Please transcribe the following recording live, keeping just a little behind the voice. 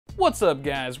What's up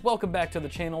guys, welcome back to the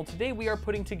channel. Today we are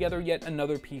putting together yet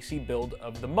another PC build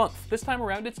of the month. This time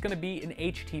around it's going to be an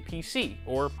HTPC,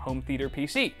 or home theater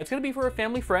PC. It's going to be for a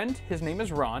family friend. His name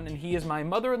is Ron, and he is my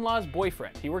mother-in-law's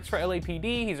boyfriend. He works for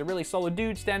LAPD, he's a really solid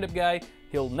dude, stand-up guy.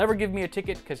 He'll never give me a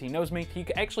ticket because he knows me. He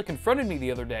actually confronted me the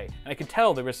other day, and I could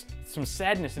tell there was some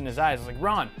sadness in his eyes. I was like,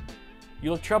 Ron, you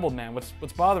look troubled, man.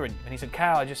 What's bothering you? And he said,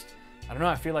 Kyle, I don't know,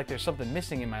 I feel like there's something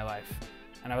missing in my life.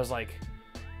 And I was like,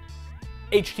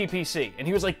 HTPC. And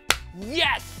he was like,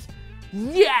 yes!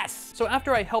 Yes! So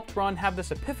after I helped Ron have this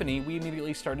epiphany, we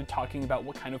immediately started talking about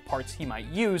what kind of parts he might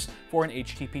use for an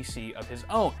HTPC of his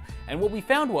own. And what we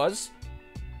found was,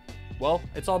 well,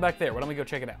 it's all back there. Why don't we go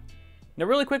check it out? Now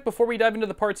really quick, before we dive into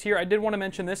the parts here, I did want to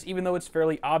mention this, even though it's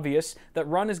fairly obvious, that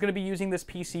Ron is going to be using this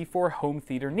PC for home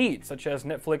theater needs, such as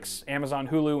Netflix, Amazon,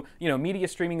 Hulu, media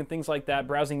streaming and things like that,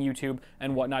 browsing YouTube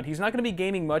and whatnot. He's not going to be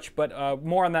gaming much, but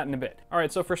more on that in a bit. All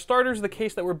right, so for starters, the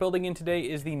case that we're building in today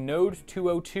is the Node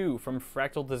 202 from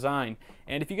Fractal Design.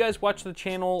 And if you guys watch the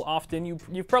channel often,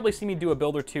 you've probably seen me do a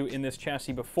build or two in this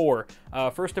chassis before.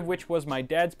 First of which was my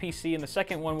dad's PC, and the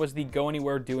second one was the Go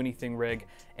Anywhere, Do Anything rig.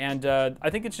 And I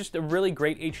think it's just a really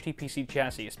great HTPC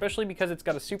chassis, especially because it's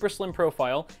got a super slim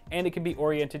profile and it can be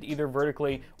oriented either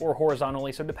vertically or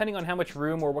horizontally. So depending on how much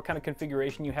room or what kind of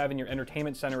configuration you have in your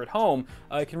entertainment center at home,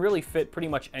 it can really fit pretty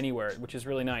much anywhere, which is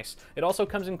really nice. It also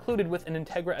comes included with an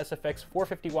Integra SFX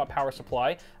 450 watt power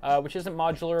supply, which isn't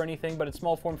modular or anything, but it's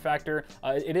small form factor.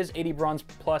 It is 80 Bronze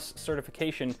Plus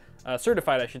certification,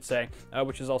 certified I should say,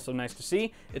 which is also nice to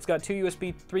see. It's got two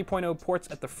USB 3.0 ports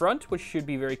at the front, which should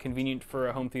be very convenient for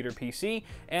a home theater PC,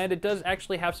 and it does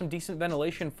actually have some decent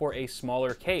ventilation for a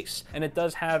smaller case. And it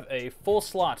does have a full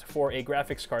slot for a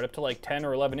graphics card up to like 10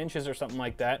 or 11 inches or something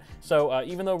like that. So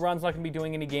even though Ron's not going to be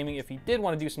doing any gaming, if he did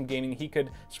want to do some gaming, he could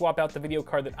swap out the video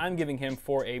card that I'm giving him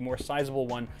for a more sizable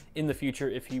one in the future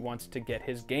if he wants to get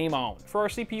his game on. For our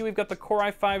CPU, we've got the Core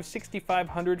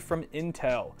i5-6500 from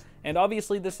Intel. And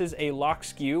obviously this is a lock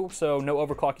SKU, so no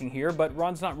overclocking here, but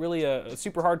Ron's not really a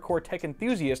super hardcore tech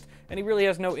enthusiast, and he really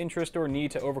has no interest or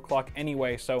need to overclock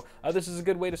anyway, so this is a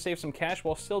good way to save some cash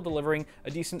while still delivering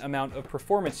a decent amount of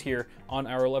performance here on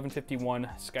our 1151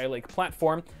 Skylake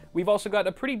platform. We've also got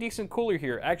a pretty decent cooler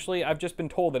here. Actually, I've just been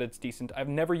told that it's decent. I've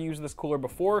never used this cooler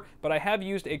before, but I have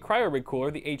used a Cryorig cooler,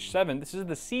 the H7. This is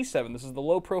the C7. This is the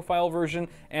low profile version,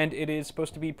 and it is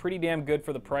supposed to be pretty damn good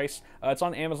for the price. It's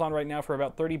on Amazon right now for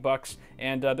about 30 bucks,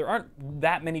 and there aren't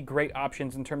that many great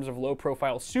options in terms of low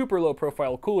profile, super low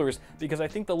profile coolers, because I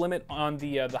think the limit on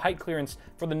the height clearance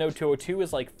for the Node 202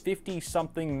 is like 50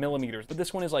 something millimeters, but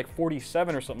this one is like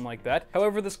 47 or something like that.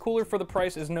 However, this cooler for the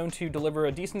price is known to deliver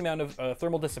a decent amount of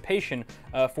thermal dissipation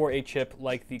for a chip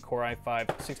like the Core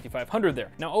i5-6500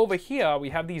 there. Now over here we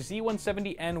have the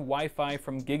Z170N Wi-Fi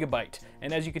from Gigabyte,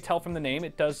 and as you can tell from the name,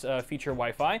 it does feature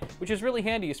Wi-Fi, which is really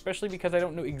handy, especially because I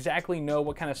don't exactly know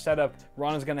what kind of setup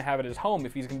Ron is going to have at his home,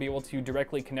 if he's going to be able to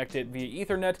directly connect it via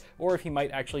Ethernet, or if he might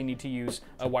actually need to use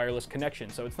a wireless connection.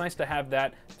 So it's nice to have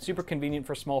that, super convenient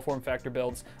for small form factor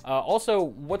builds. Also,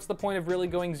 what's the point of really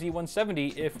going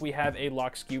Z170 if we have a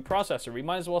lock SKU processor? We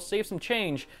might as well save some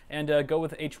change and go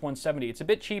with H170. It's a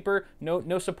bit cheaper, no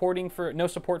support for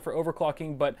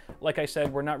overclocking, but like I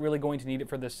said, we're not really going to need it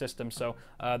for this system, so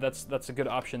that's a good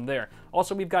option there.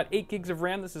 Also, we've got 8 gigs of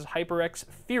RAM. This is HyperX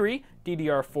Theory,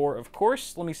 DDR4 of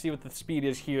course. Let me see what the speed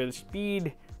is here. The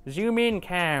speed, zoom in,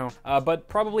 cow. But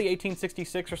probably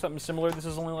 1866 or something similar. This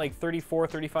is only like 34,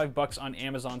 35 bucks on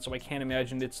Amazon, so I can't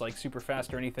imagine it's like super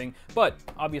fast or anything, but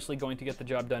obviously going to get the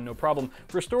job done, no problem.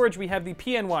 For storage, we have the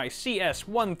PNY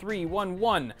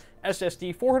CS1311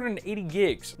 SSD, 480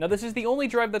 gigs. Now this is the only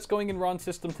drive that's going in Ron's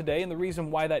system today, and the reason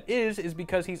why that is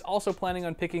because he's also planning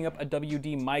on picking up a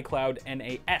WD MyCloud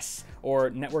NAS,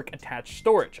 or Network Attached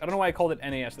Storage. I don't know why I called it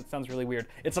NAS, that sounds really weird.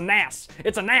 It's a NAS!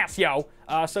 It's a NAS, yo!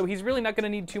 So he's really not going to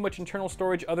need too much internal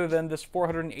storage other than this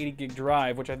 480 gig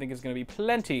drive, which I think is going to be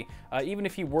plenty. Even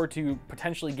if he were to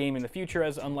potentially game in the future,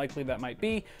 as unlikely that might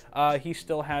be, he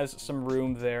still has some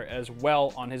room there as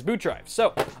well on his boot drive.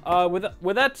 So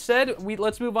with that said,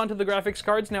 let's move on to the graphics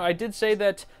cards. Now I did say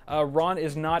that Ron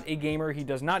is not a gamer. He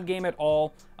does not game at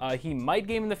all. He might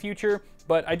game in the future,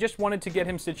 but I just wanted to get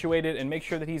him situated and make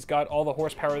sure that he's got all the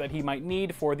horsepower that he might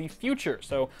need for the future.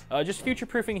 So just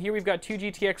future-proofing here, we've got two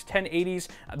GTX 1080s.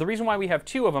 The reason why we have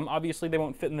two of them, obviously they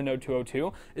won't fit in the Node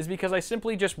 202, is because I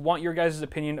simply just want your guys'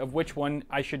 opinion of which one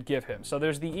I should give him. So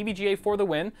there's the EVGA for the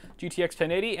win, GTX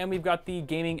 1080, and we've got the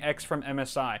Gaming X from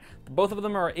MSI. Both of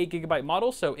them are 8GB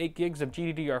models, so 8 gigs of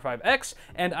GDDR5X,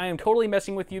 and I am totally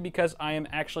messing with you because I am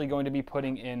actually going to be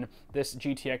putting in this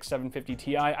GTX 750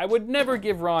 Ti. I would never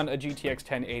give Ron a GTX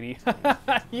GTX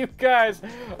 1080. You guys,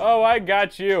 oh, I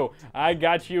got you. I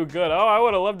got you good. Oh, I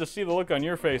would have loved to see the look on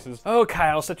your faces. Oh,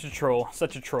 Kyle, such a troll,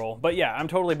 such a troll. But yeah, I'm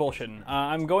totally bullshitting.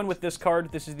 I'm going with this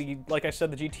card. This is the, like I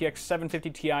said, the GTX 750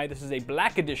 Ti. This is a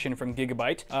black edition from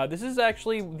Gigabyte. This is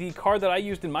actually the card that I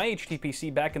used in my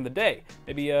HTPC back in the day,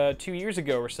 maybe 2 years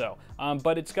ago or so.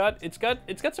 But it's got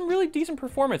some really decent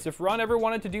performance. If Ron ever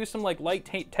wanted to do some like light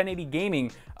 1080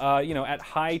 gaming, you know, at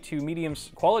high to medium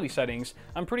quality settings,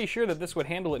 I'm pretty sure that this would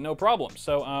handle it no problem.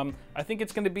 So I think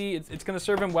it's going to be, it's going to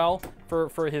serve him well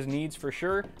for his needs for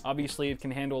sure. Obviously, it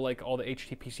can handle like all the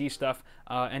HTPC stuff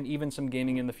and even some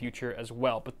gaming in the future as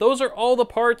well. But those are all the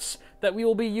parts that we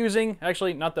will be using.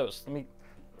 Actually, not those. Let me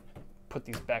put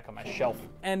these back on my shelf.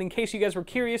 And in case you guys were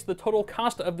curious, the total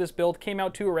cost of this build came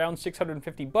out to around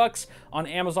 650 bucks on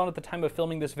Amazon at the time of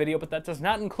filming this video, but that does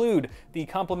not include the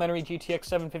complimentary GTX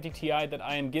 750 Ti that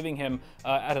I am giving him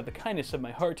out of the kindness of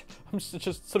my heart. I'm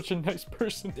just such a nice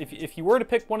person. If you were to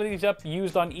pick one of these up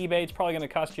used on eBay, it's probably going to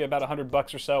cost you about 100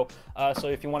 bucks or so. So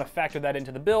if you want to factor that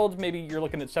into the build, maybe you're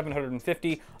looking at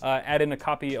 750. Add in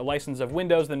a license of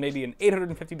Windows, then maybe an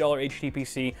 $850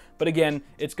 HTPC. But again,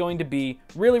 it's going to be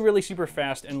really super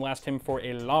fast and last him for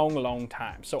a long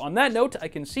time. So on that note, I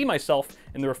can see myself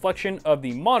in the reflection of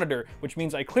the monitor, which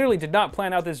means I clearly did not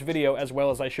plan out this video as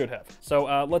well as I should have.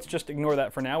 So let's just ignore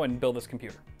that for now and build this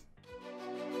computer.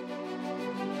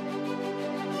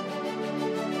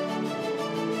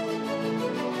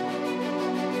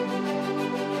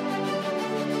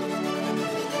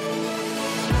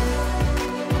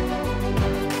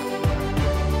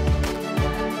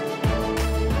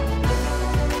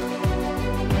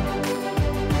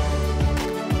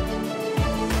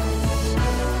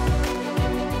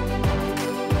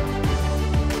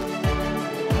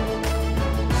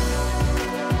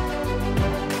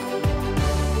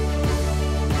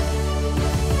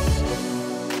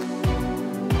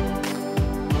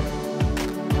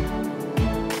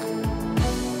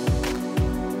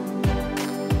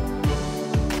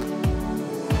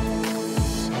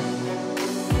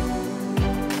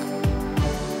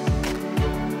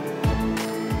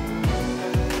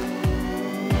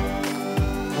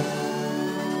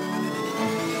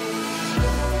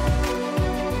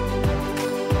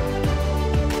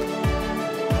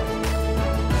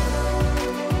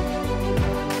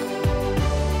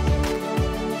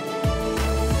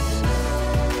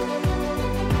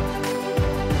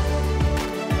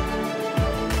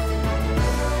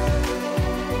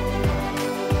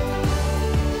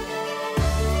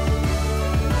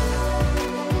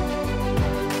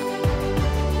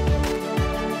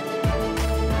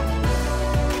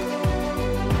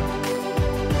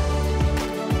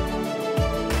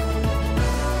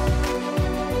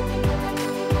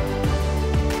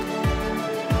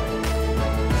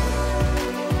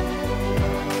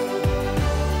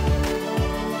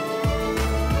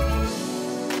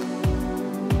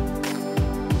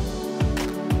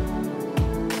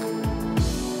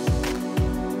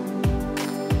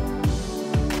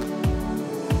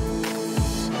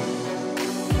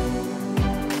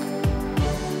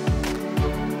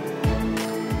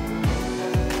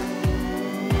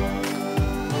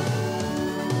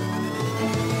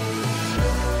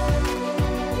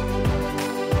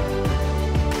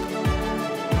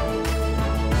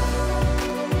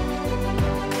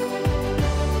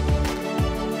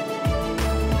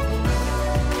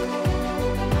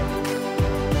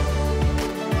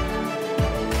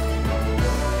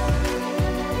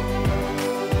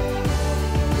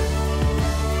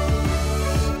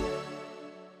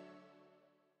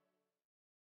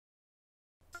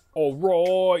 All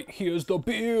right, here's the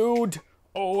build.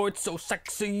 Oh, it's so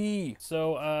sexy.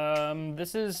 So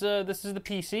this is the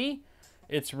PC.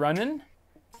 It's running.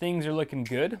 Things are looking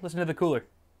good. Listen to the cooler.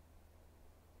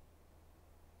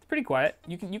 It's pretty quiet.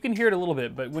 You can hear it a little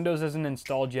bit, but Windows isn't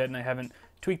installed yet, and I haven't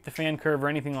tweaked the fan curve or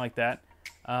anything like that.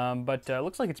 But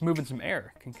looks like it's moving some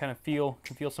air. Can kind of feel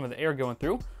some of the air going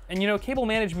through. And you know, cable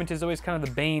management is always kind of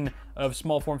the bane of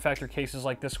small form factor cases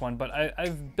like this one, but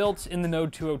I've built in the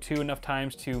Node 202 enough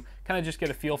times to kind of just get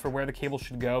a feel for where the cable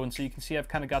should go. And so you can see I've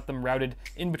kind of got them routed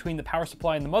in between the power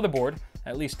supply and the motherboard,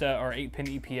 at least our 8-pin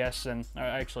EPS, and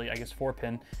actually I guess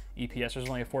 4-pin EPS. There's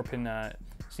only a 4-pin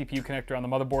CPU connector on the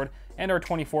motherboard, and our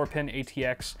 24-pin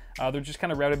ATX. They're just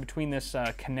kind of routed between this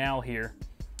canal here,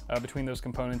 between those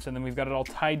components, and then we've got it all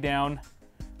tied down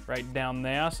right down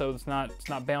there, so it's not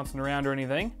bouncing around or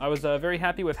anything. I was very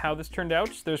happy with how this turned out.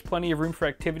 There's plenty of room for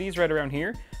activities right around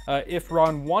here. If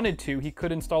Ron wanted to, he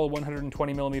could install a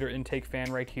 120mm intake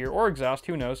fan right here, or exhaust,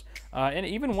 who knows, and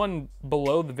even one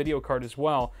below the video card as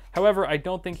well. However, I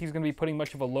don't think he's going to be putting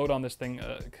much of a load on this thing,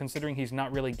 considering he's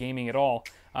not really gaming at all.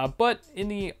 But in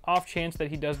the off chance that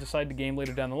he does decide to game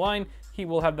later down the line, he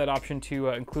will have that option to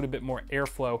include a bit more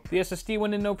airflow. The SSD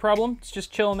went in no problem. It's just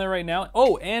chilling there right now.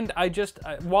 Oh, and I just,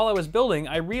 while I was building,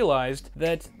 I realized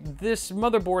that this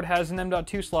motherboard has an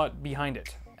M.2 slot behind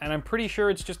it. And I'm pretty sure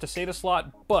it's just a SATA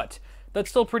slot, but that's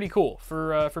still pretty cool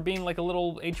for being like a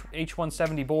little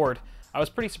H170 board. I was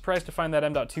pretty surprised to find that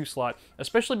M.2 slot,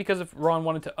 especially because if Ron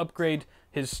wanted to upgrade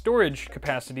his storage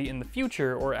capacity in the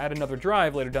future or add another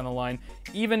drive later down the line,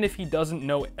 even if he doesn't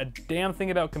know a damn thing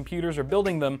about computers or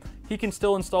building them, he can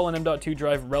still install an M.2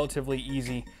 drive relatively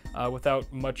easy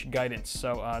without much guidance.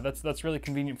 So that's really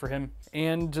convenient for him.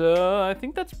 And I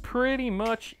think that's pretty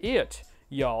much it,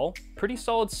 y'all. Pretty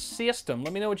solid system.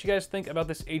 Let me know what you guys think about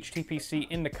this HTPC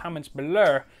in the comments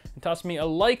below, and toss me a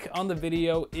like on the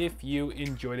video if you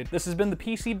enjoyed it. This has been the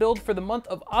PC build for the month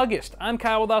of August. I'm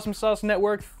Kyle with Awesome Sauce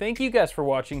Network. Thank you guys for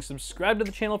watching. Subscribe to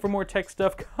the channel for more tech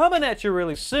stuff coming at you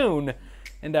really soon,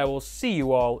 and I will see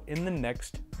you all in the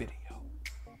next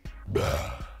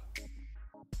video.